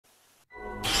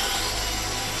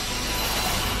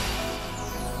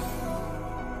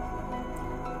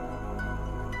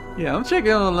Yeah, I'm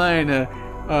checking online. Her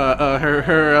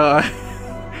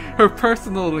her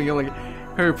personal, like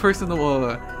her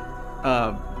personal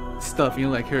stuff.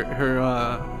 Like her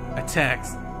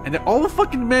attacks, and they're all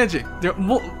fucking magic. They're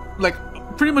like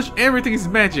pretty much everything is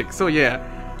magic. So yeah,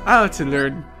 I had to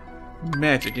learn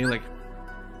magic. Like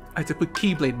I had to put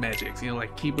Keyblade magics.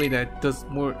 Like Keyblade that does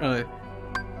more,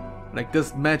 like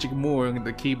does magic more than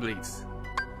the Keyblades.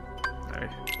 Alright,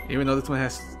 even though this one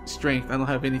has strength, I don't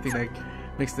have anything that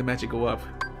makes the magic go up.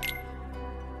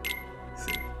 Let's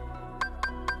see.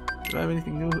 Do I have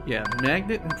anything new? Yeah,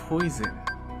 magnet and poison.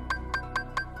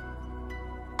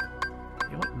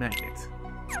 You want magnet?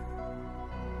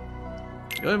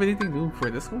 Do I have anything new for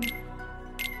this one?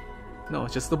 No,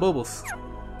 it's just the bubbles.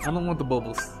 I don't want the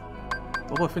bubbles.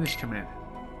 Bubble finish command.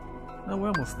 No, we're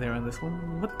almost there on this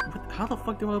one. What? How the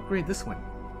fuck do I upgrade this one?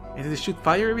 Is it shoot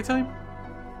fire every time?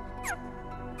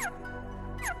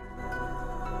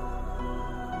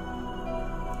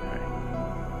 Alright.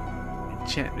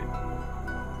 Enchantment.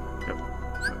 Oh,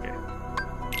 okay.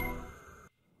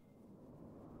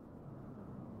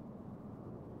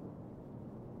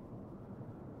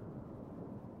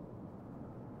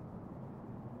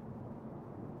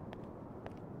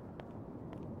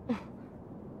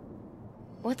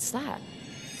 What's that?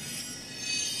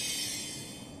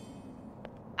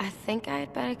 I think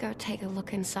I'd better go take a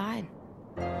look inside.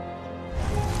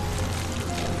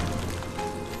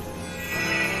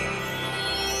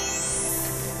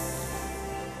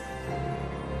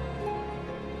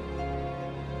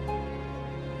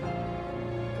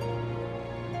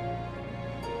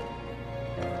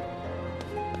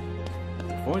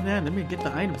 Before that, let me get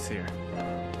the items here.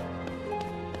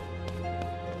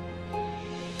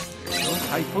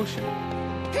 High potion.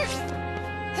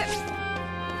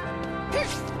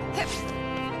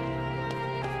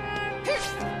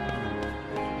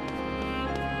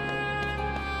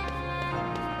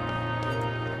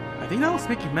 I think that was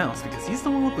Mickey Mouse because he's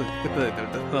the one with the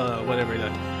whatever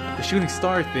the shooting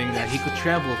star thing that he could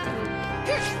travel through.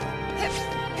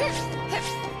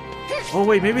 Oh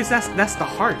wait, maybe that's the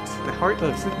heart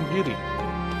of Sleeping Beauty.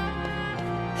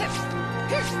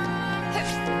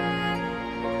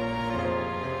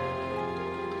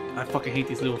 I fucking hate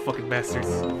these little fucking bastards.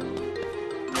 Come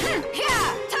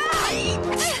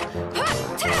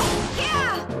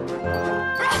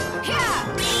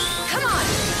on!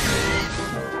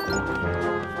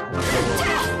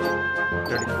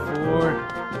 34.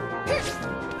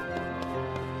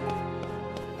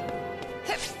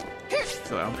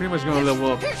 So I'm pretty much gonna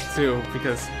level up too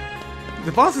because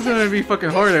the boss is gonna be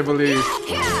fucking hard, I believe.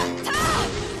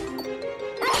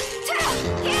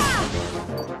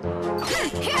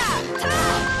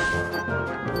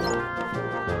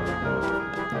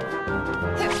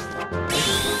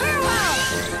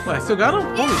 What, I still got him?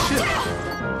 Holy shit.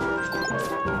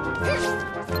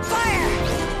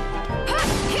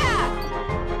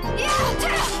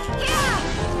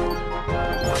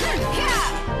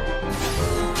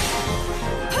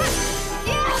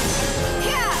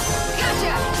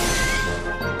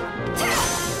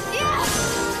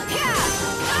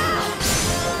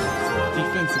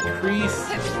 Defense increase.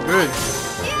 Good.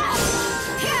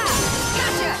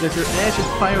 Let your ash and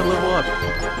fire level up.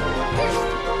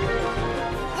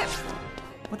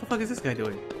 What the fuck is this guy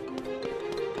doing?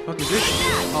 What the fuck is this?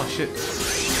 Oh shit.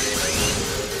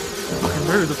 Fucking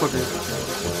murder the fucker.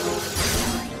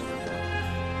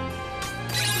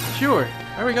 Sure,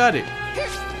 I already got it.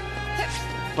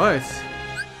 But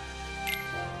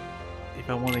if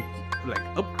I want to like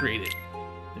upgrade it,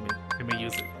 let me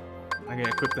use it. I gotta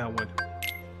equip that one.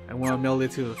 I want to meld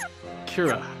it to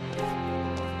Kira.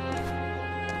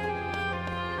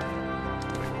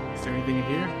 Wait, is there anything in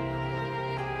here?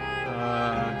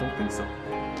 Don't think so.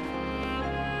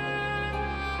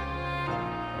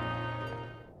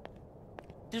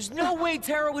 There's no way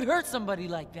Terra would hurt somebody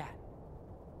like that.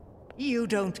 You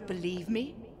don't believe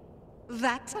me?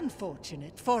 That's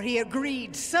unfortunate, for he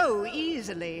agreed so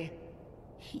easily.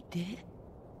 He did?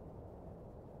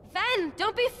 Ven,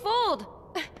 don't be fooled!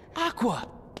 Aqua!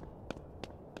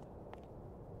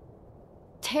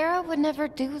 Terra would never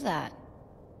do that.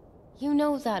 You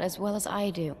know that as well as I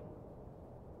do.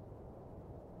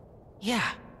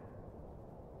 Yeah.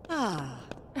 Ah,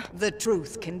 the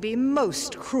truth can be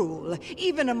most cruel,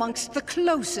 even amongst the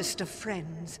closest of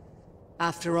friends.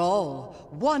 After all,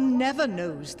 one never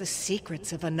knows the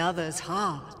secrets of another's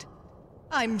heart.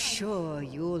 I'm sure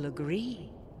you'll agree,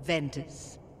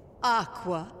 Ventus.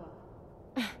 Aqua.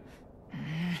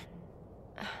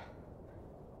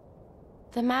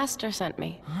 The Master sent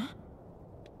me. Huh?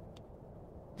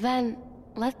 Ven,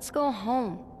 let's go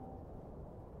home.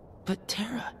 But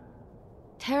Terra...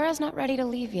 Terra's not ready to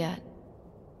leave yet.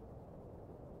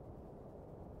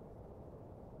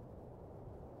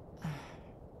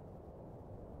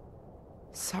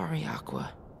 Sorry,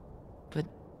 Aqua, but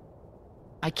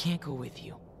I can't go with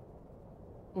you.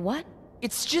 What?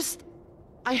 It's just,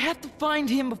 I have to find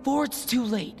him before it's too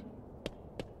late.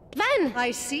 Ven!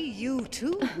 I see you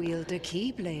too wield a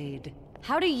Keyblade.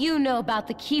 How do you know about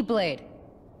the Keyblade?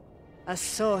 A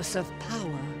source of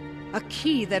power. A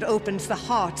key that opens the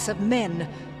hearts of men,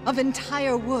 of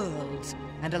entire worlds,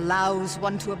 and allows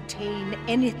one to obtain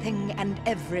anything and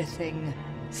everything.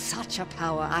 Such a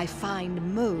power I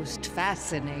find most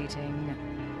fascinating.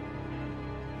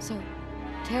 So,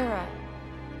 Terra...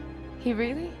 He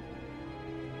really?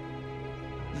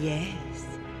 Yes.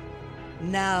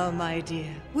 Now, my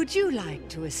dear, would you like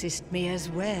to assist me as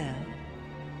well?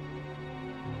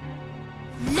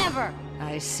 Never!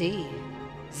 I see.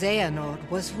 Xehanort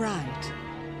was right.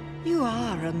 You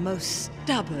are a most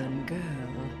stubborn girl.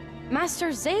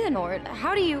 Master Xehanort,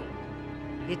 how do you...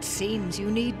 It seems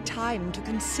you need time to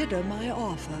consider my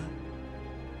offer.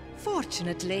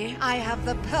 Fortunately, I have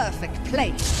the perfect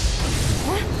place.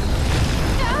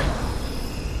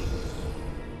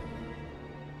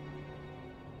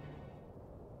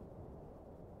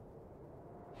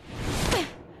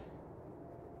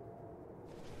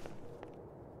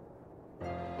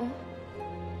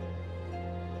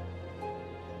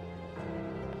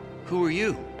 Who are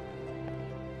you?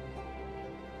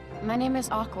 My name is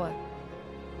Aqua.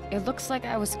 It looks like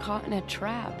I was caught in a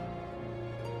trap.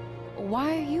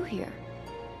 Why are you here?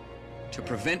 To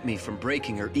prevent me from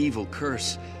breaking her evil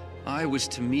curse, I was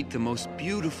to meet the most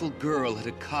beautiful girl at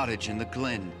a cottage in the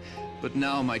glen. But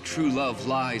now my true love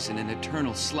lies in an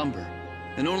eternal slumber,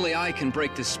 and only I can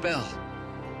break the spell.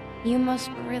 You must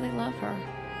really love her.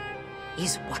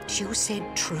 Is what you said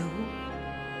true?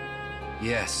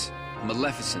 Yes,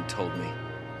 Maleficent told me.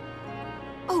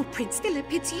 Oh, Prince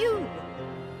Philip, it's you!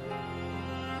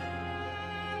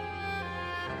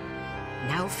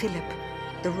 Now, Philip,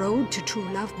 the road to true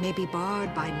love may be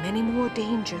barred by many more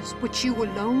dangers, which you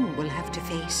alone will have to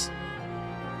face.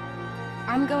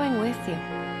 I'm going with you.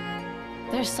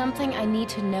 There's something I need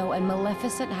to know, and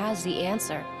Maleficent has the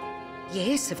answer.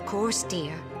 Yes, of course,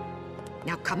 dear.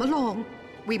 Now come along.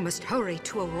 We must hurry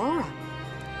to Aurora.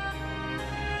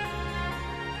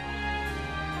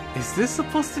 Is this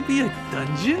supposed to be a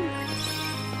dungeon?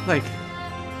 Like,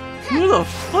 who the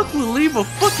fuck would leave a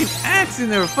fucking axe in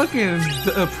their fucking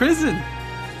prison?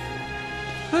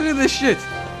 Look at this shit.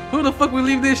 Who the fuck would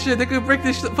leave this shit? They could break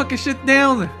this fucking shit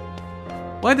down.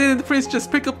 Why didn't the prince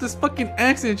just pick up this fucking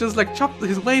axe and just like chop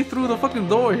his way through the fucking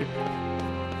door?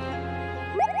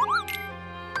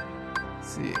 Let's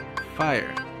see.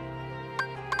 Fire.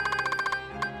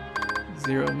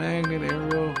 Zero magnet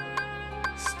arrow.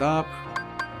 Stop.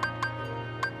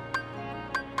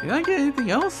 Did I get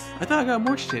anything else? I thought I got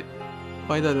more shit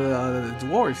by the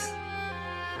dwarves.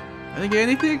 I didn't get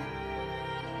anything?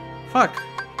 Fuck.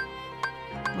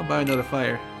 I'll buy another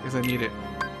fire because I need it.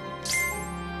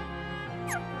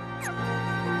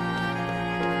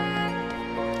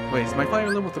 Wait, is my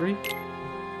fire level 3?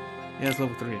 Yeah, it's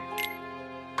level 3.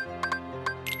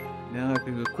 Now I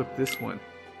can equip this one.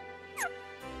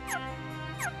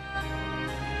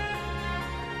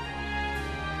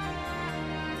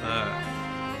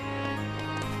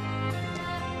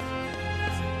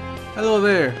 Hello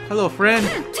there. Hello, friend.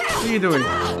 What are you doing?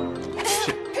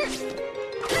 Shit.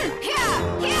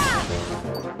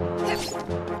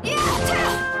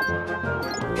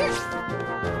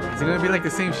 Is it gonna be like the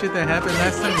same shit that happened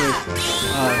last time with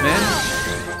men?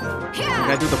 I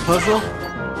gotta do the puzzle.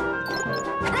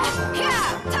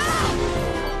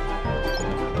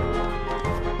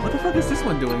 What the fuck is this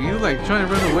one doing? He's like trying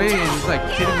to run away and he's like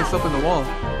hitting himself in the wall.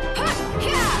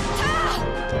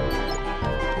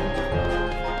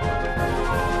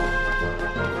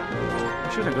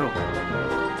 Where should I go?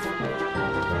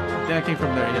 Yeah, I came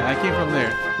from there. Yeah, I came from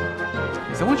there.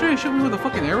 Is someone trying to shoot me with a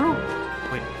fucking arrow?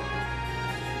 Wait.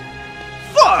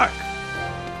 Fuck!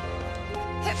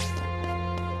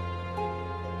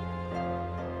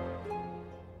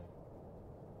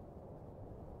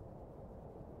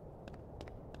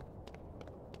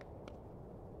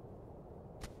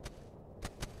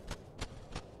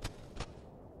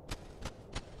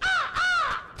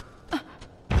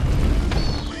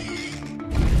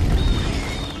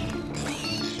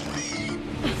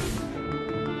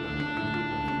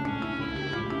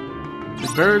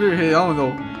 Murder, I don't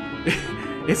know.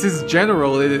 It's his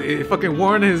general. It fucking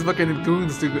warned his fucking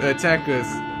goons to attack us.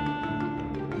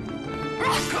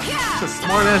 It's a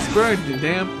smart ass bird,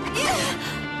 damn.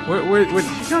 Where you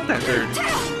got that bird?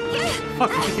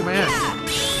 Fuck, I'm kicking my ass.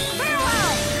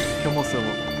 kill most of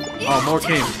them. Oh, more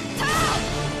came.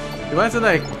 If I said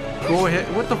like, go ahead.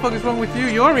 What the fuck is wrong with you?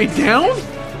 You already down?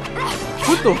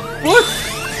 What the fuck?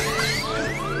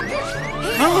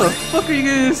 How the fuck are you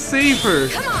gonna save her?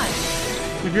 Come on.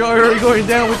 If you're already going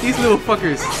down with these little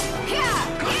fuckers.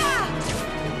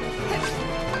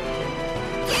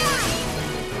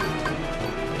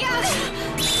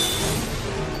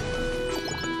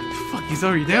 Fuck, he's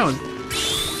already down.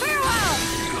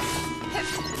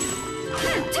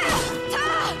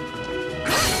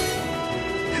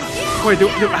 Wait, do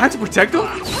I have to protect him?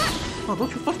 Oh,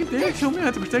 don't you fucking dare tell me I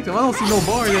have to protect him. I don't see no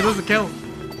bar, that doesn't count.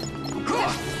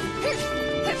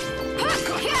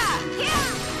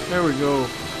 There we go.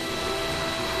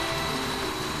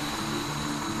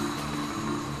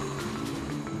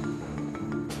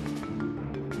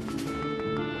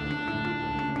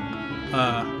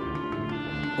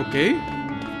 Okay.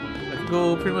 I can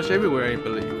go pretty much everywhere, I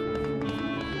believe.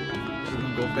 Just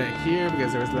gonna go back here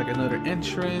because there's like another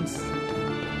entrance.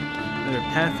 Another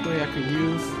pathway I could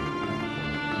use.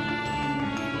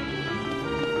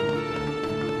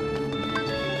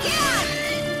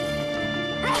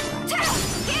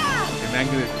 Okay,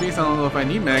 magnet increase. I don't know if I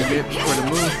need magnet for the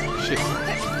move. Shit.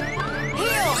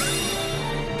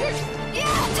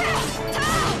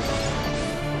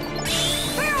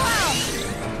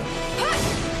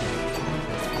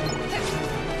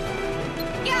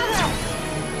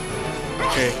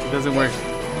 Okay, it doesn't work.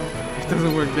 It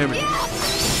doesn't work, damn it.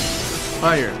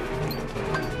 Fire.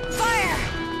 Fire.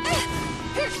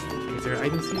 Is there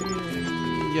items here?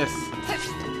 Yes.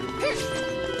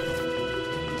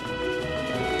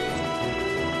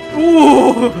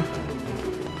 Ooh!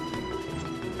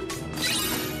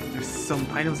 There's some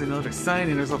items on the other side,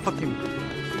 and there's a fucking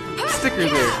sticker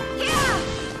there.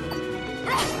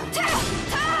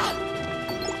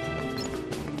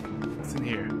 What's in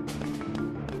here?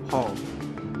 Hall.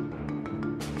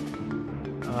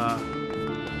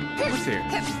 What's here?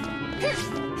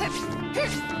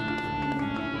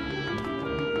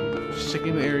 Just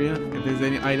checking the area. If there's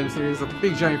any items here, there's a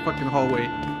big giant fucking hallway.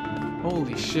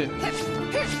 Holy shit.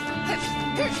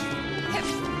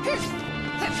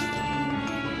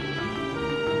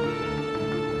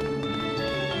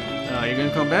 You're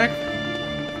gonna come back?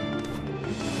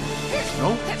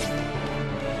 No?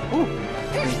 Oh,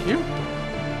 thank you.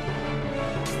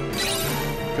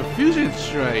 Confusion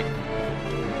strike.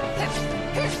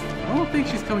 I don't think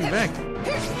she's coming back.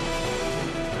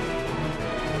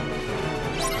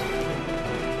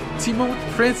 Team up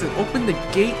with Prince and open the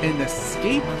gate and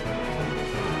escape?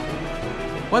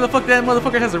 Why the fuck that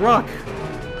motherfucker has a rock?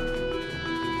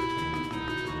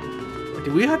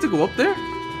 Do we have to go up there?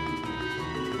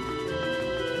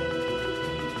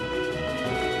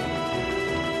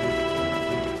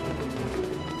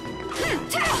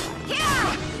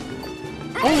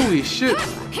 Holy shit!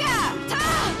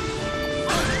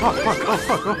 Oh fuck, oh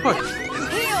fuck, oh fuck!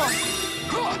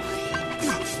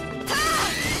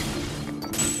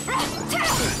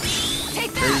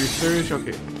 Very surge,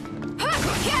 okay.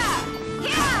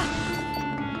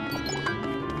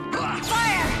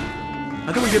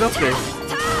 How do we get up there? I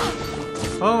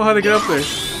don't know how to get up there.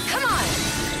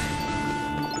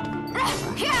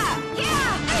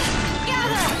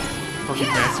 Fucking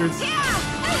bastards.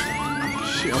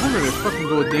 Shit, I wonder if they fucking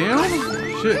go down?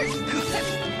 Shit.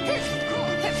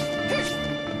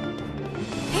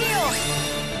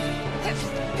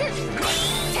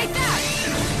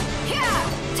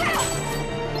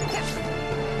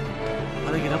 How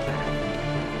do I get up there?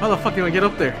 How the fuck do I get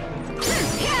up there?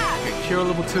 Okay, Cure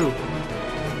level 2.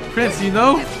 Prince, you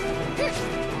know?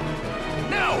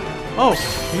 No! Oh,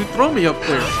 you throw me up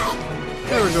there.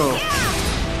 There we go.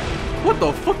 What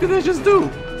the fuck did I just do?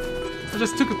 I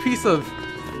just took a piece of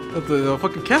the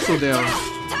fucking castle down.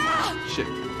 Shit.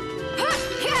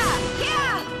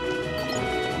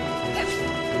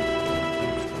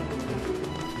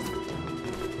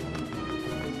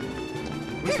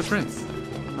 Where's the prince?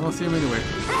 I don't see him anywhere.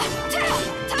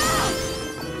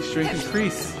 Strength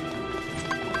increase.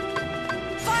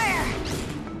 Fire.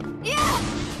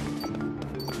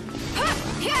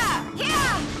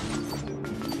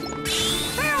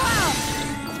 Farewell.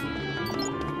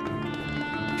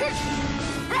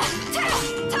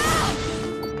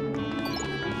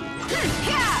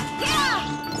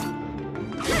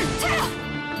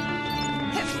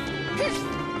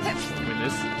 Give me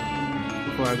this.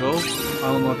 Before I go,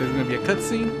 I don't know if there's gonna be a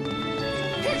cutscene.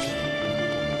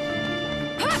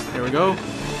 There we go.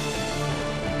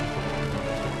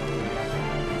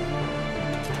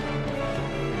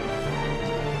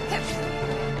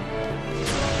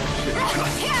 Shit.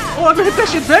 Oh, I can hit that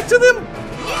shit back to them?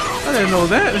 I didn't know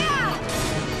that.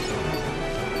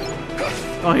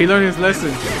 Oh, he learned his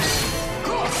lesson.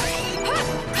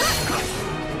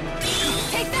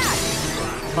 Take that!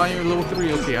 Fire level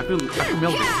 3. Okay, I can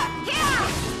melt it.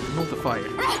 Melt the fire.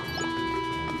 Take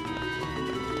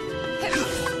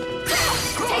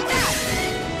that!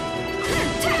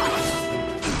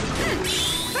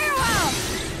 Farewell!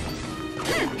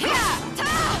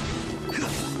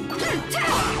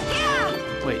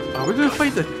 Wait, are we gonna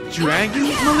fight the dragon,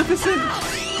 Maleficent?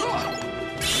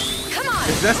 Come on!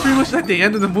 That's pretty much like the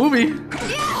end of the movie.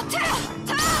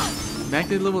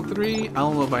 Magnet level 3. I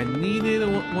don't know if I needed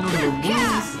one of the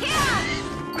moves.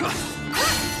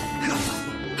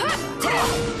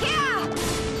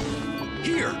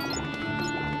 Here.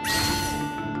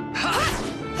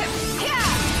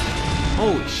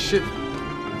 Holy shit.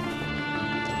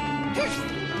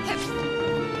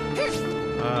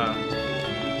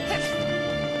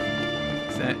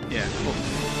 Is that? Yeah.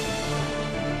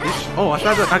 Oh, I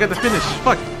thought I got the finish.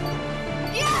 Fuck.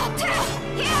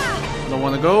 Don't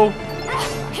want to go.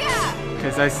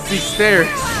 Because I see stairs.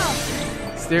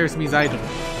 Stairs means item.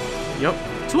 Yup.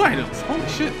 2 items. Holy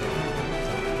shit.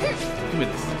 Give me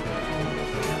this.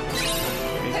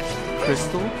 Okay.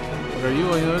 Crystal. What are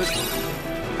you? I noticed.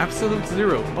 Absolute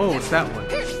 0. Oh, it's that one. I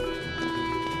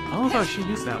don't know if I should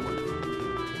use that one.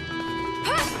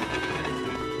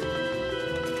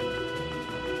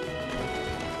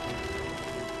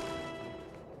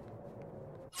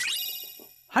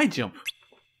 High jump.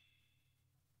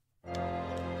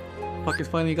 Fucking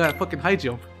finally got a fucking high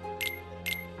jump.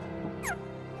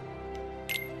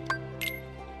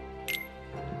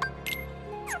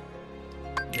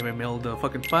 Let me meld the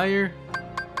fucking fire.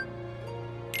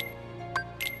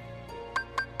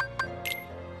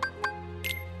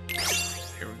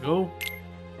 There we go.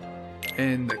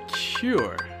 And the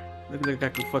cure. Look like I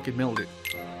could fucking meld it.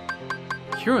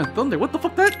 Cure and thunder. What the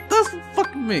fuck that doesn't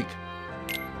fucking make?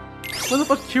 What the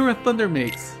fuck Cure and Thunder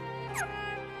makes?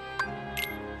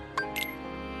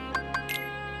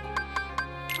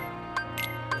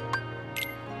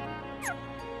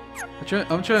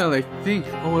 I'm trying to like think.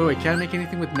 Oh wait, can I make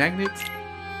anything with magnets?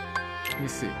 Let me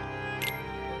see.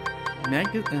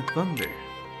 Magnet and Thunder.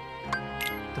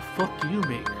 The fuck do you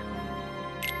make?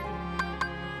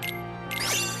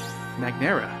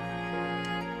 Magnera.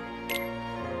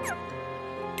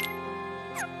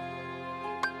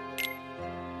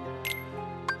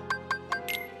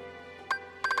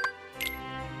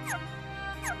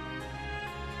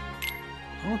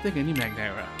 I don't think I need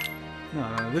Magnera.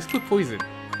 No, let's put poison.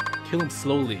 Kill him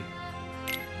slowly.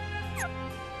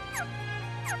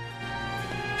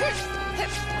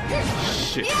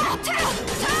 Shit.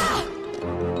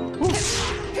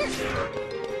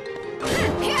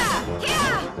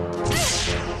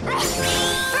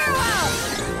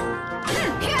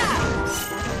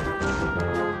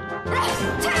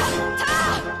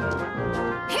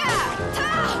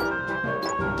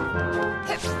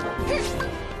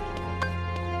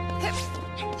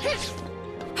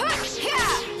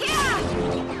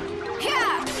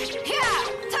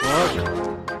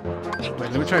 Wait,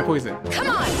 let me try poison. Come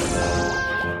on!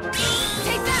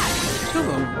 Take that!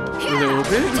 Kill him a little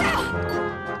bit.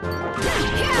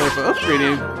 But if I upgrade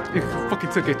it, it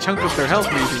fucking took a chunk of their health,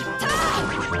 maybe.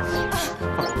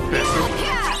 Fucking bastard.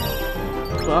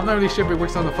 Well, I'm not really sure if it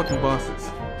works on the fucking bosses.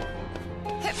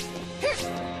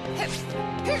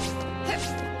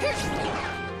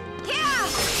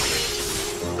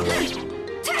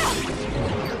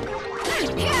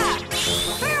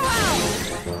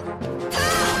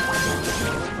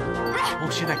 Oh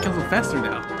shit, that kills him faster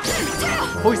now.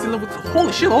 Poison level 2.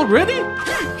 Holy shit, already?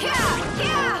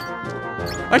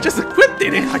 I just equipped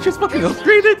it. I just fucking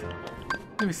upgraded.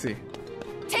 Let me see.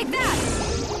 Take that!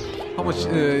 How much?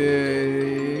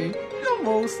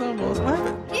 Almost. I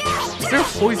haven't. Is there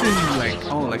poison like,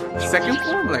 oh, like second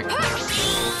form? Like,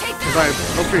 if I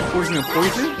upgrade poison and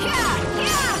poison?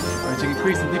 Alright, you can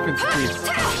increase the defense increase.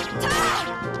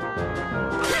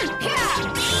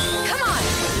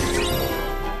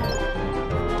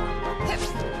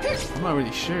 I'm not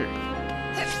really sure.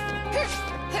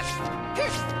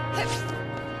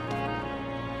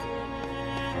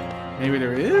 Maybe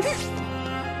there is? Okay,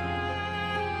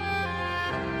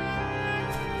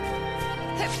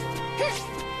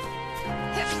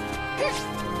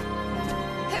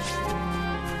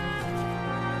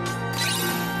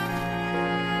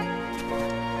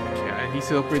 I need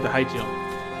to upgrade the high jump.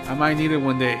 I might need it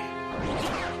one day.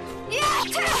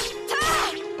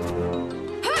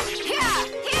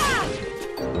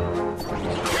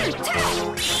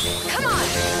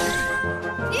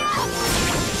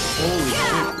 Holy shit.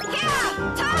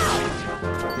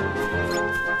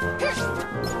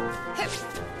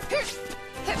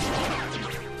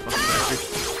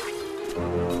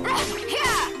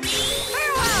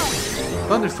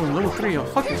 thunderstorm level 3. Oh,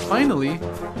 fucking finally. I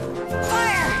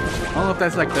don't know if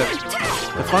that's like the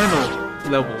final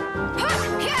level.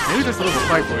 Maybe there's a level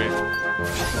 5 for it.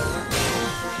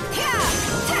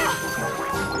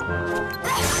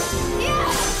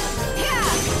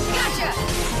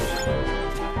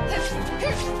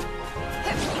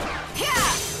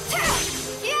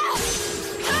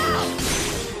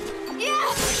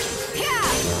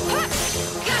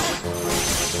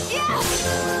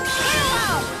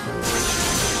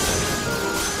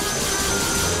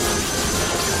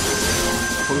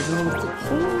 Poison level 2.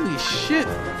 Holy shit!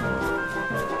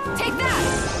 Take that!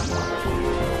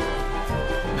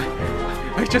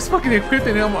 I just fucking equipped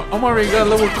it and I'm already got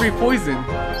level 3 poison.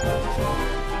 How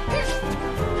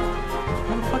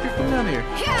the fuck you come down here?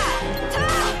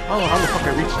 Oh, how the fuck I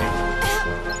reached you?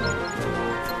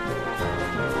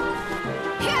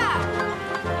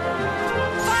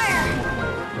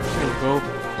 There we go.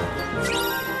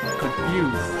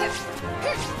 Confused.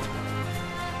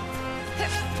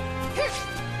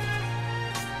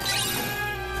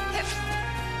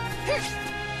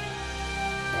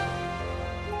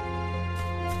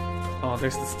 Oh,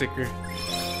 there's the sticker.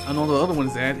 I know the other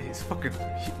one's at. It's fucking.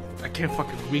 I can't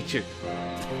fucking reach it.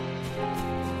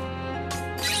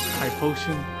 High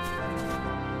potion.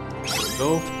 There we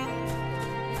go.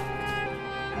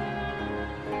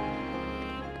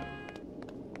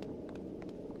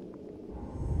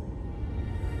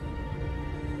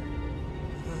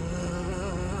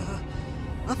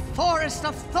 A forest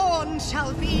of thorns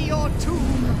shall be your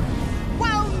tomb,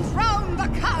 wound round the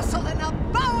castle in a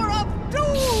bower of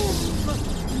doom!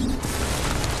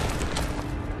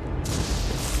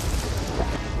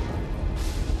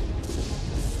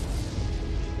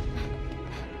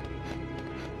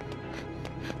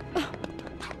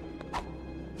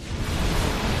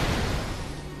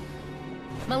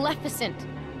 Maleficent,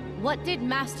 what did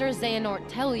Master Xehanort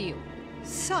tell you?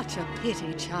 Such a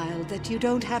pity, child, that you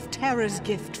don't have Terra's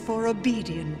gift for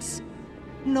obedience.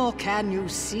 Nor can you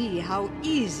see how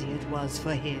easy it was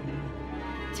for him.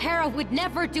 Terra would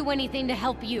never do anything to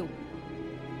help you.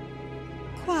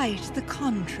 Quite the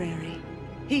contrary.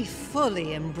 He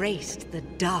fully embraced the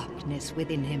darkness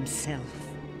within himself.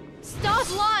 Stop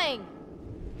lying!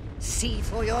 See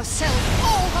for yourself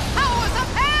all the powers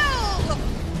of hell!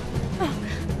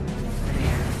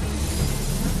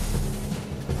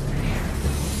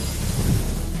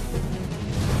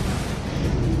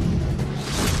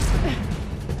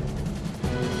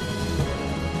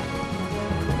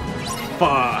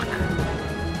 Fuck.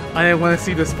 I didn't want to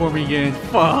see this form again.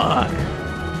 Fuck.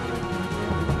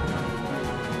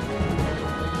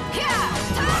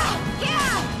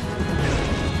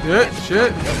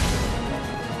 Shit.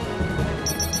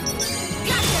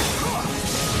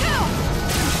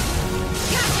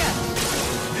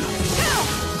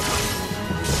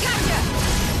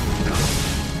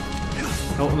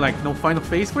 No, like, no final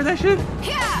phase for that shit?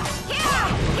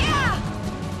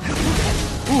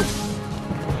 Ooh.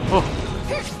 Oh.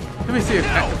 Let me see if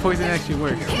the poison actually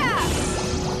works.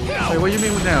 Wait, what do you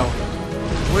mean now?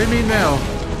 What do you mean now?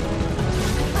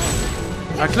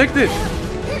 I clicked it!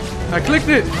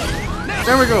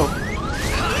 There we go!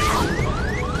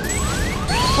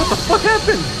 What the fuck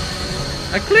happened?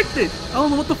 I clicked it! I don't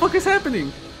know what the fuck is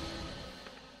happening!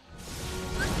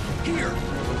 Here.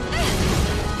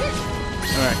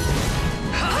 Alright.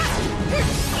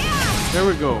 There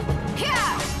we go.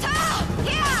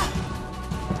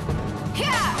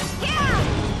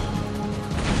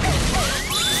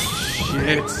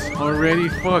 Shit, already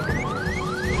fuck.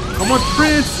 Come on,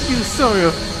 Prince, you son of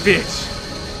a bitch.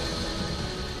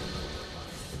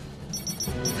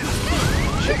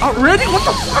 Shit, already? What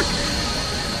the fuck?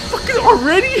 Fucking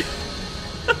already?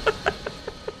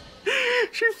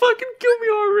 She fucking killed me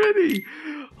already.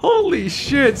 Holy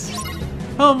shit.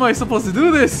 How am I supposed to do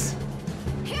this?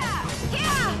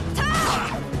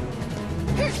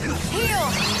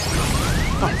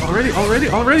 Fuck, already?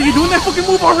 You doing that fucking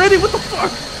move already? What the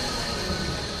fuck?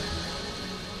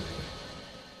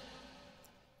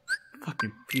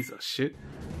 Fucking piece of shit.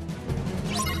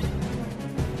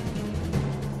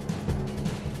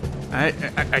 I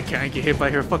can't get hit by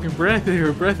her fucking breath.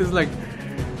 Her breath is like,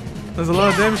 does a lot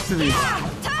of damage to me.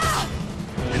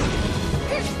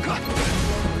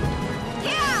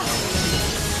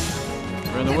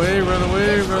 Run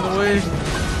away.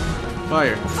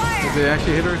 Fire. Did they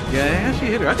actually hit her? Yeah, they actually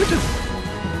hit her. I could just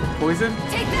poison.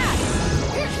 Take that!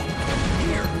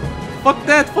 Fuck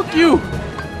that! Fuck you!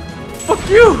 Fuck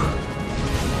you!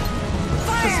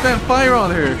 Just spam fire on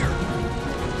her.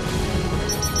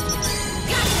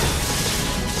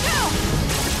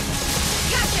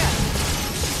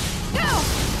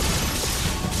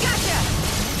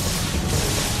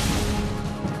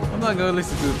 not gonna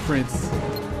listen to the prince.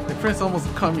 The prince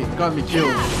almost got me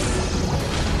killed.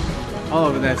 All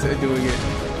of that's doing it.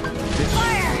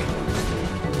 Fire!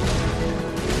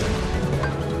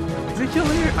 Is it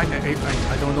killing her? I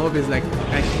don't know if it's like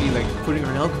actually like putting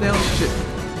her health down. Shit.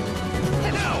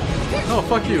 Oh,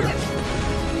 fuck you.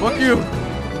 Fuck you.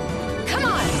 Come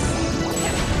on!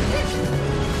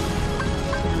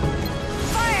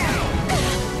 Fire!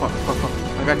 Fuck.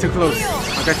 I got too close.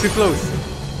 I got too close.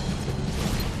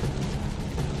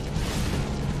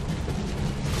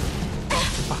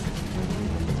 Fuck.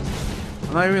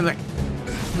 I'm not even like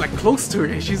close to her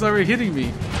and she's already hitting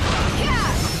me.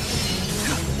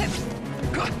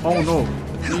 Oh no.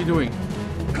 What are you doing?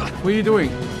 What are you doing?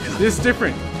 This is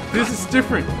different. This is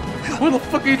different. What the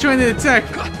fuck are you trying to attack?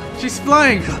 She's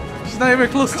flying. She's not even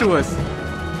close to us.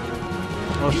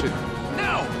 Oh shit.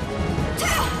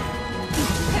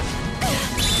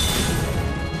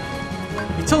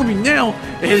 You telling me now,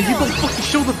 and you gonna fucking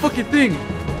show the fucking thing.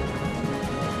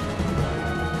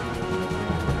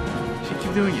 She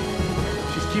keep doing it.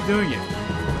 She's keep doing it.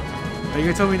 Are you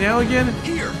gonna tell me now again?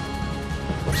 Here.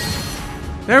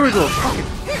 There we go. Fucking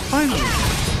finally.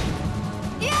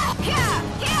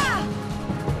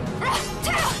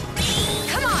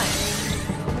 Come on!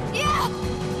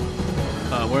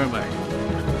 Where am I?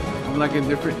 I'm like in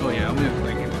different. Oh yeah, I'm in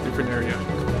like in a different area.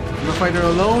 I'm gonna fight her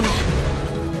alone.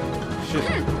 Shit.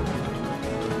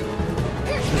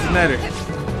 Doesn't matter.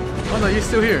 Oh no, you're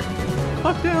still here.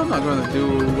 Fuck that, I'm not gonna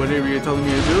do whatever you're telling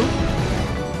me to do.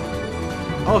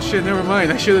 Oh shit, never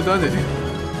mind. I should have done it.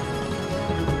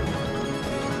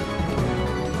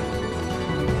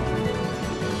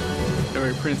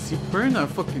 Alright, Prince, you better not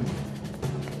fucking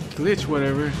glitch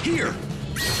whatever. Here.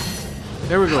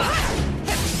 There we go.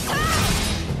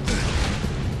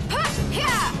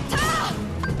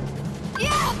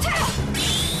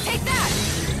 Take that!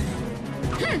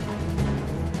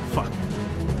 Fuck.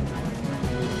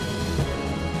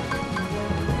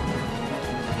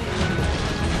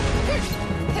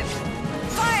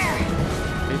 Fire!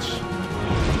 Bitch.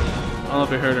 I don't know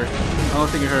if it hurt her. I don't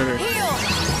think it hurt her. Heal!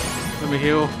 Let me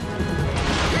heal.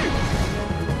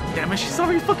 Damn it, she's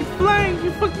already fucking flying,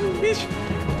 you fucking bitch.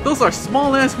 Those are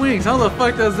small ass wings. How the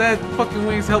fuck does that fucking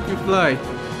wings help you fly?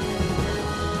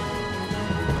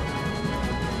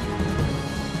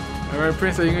 Alright,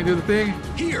 Prince, are you gonna do the thing?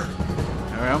 Here.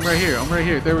 Alright, I'm right here. I'm right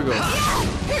here. There we go.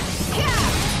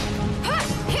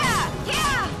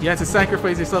 You have to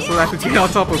sacrifice yourself so that I can get on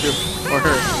top of him. Or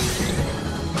her.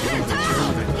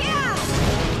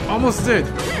 Almost did.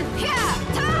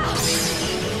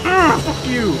 Fuck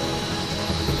you.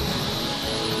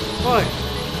 Why?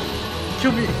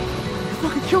 Kill me. You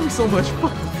fucking kill me so much.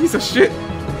 Fuck, piece of shit.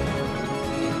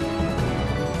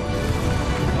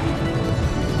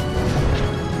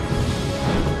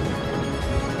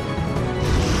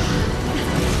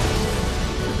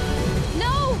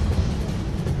 No!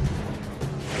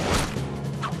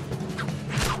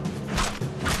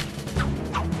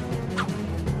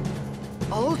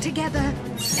 All together,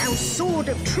 now sword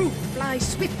of truth fly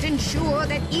swift and sure,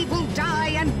 that evil die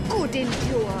and good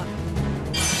endure.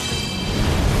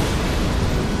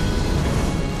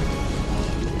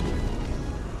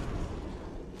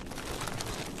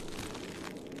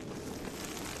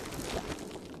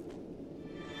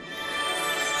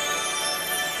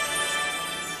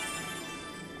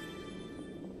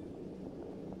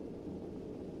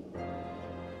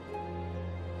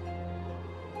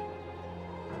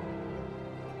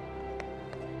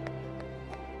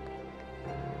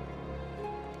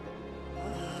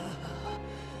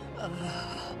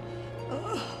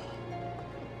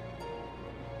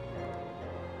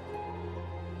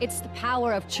 It's the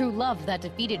power of true love that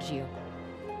defeated you.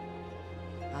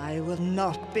 I will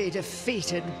not be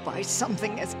defeated by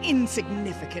something as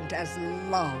insignificant as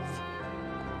love.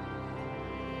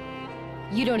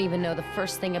 You don't even know the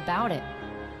first thing about it.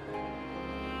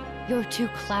 You're too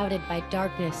clouded by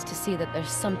darkness to see that there's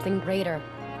something greater.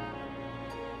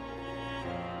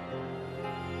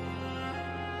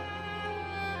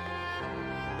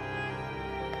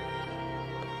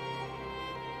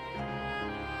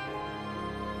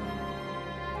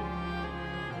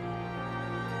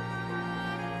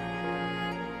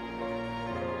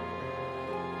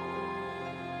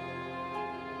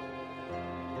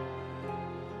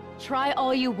 Try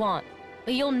all you want,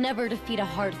 but you'll never defeat a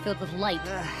heart filled with light.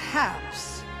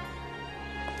 Perhaps.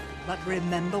 But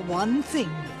remember one thing.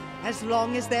 As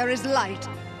long as there is light,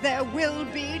 there will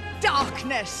be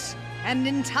darkness. And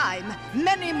in time,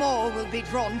 many more will be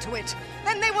drawn to it.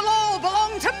 Then they will all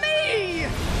belong to me!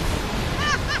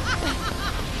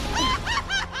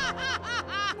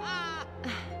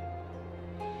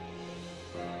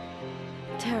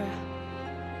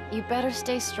 You better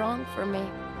stay strong for me.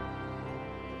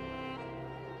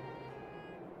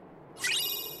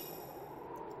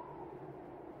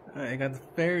 Alright, I got the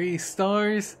fairy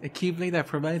stars, a keyblade that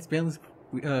provides balance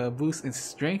boost in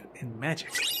strength and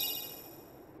magic.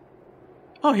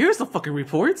 Oh, here's the fucking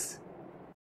reports.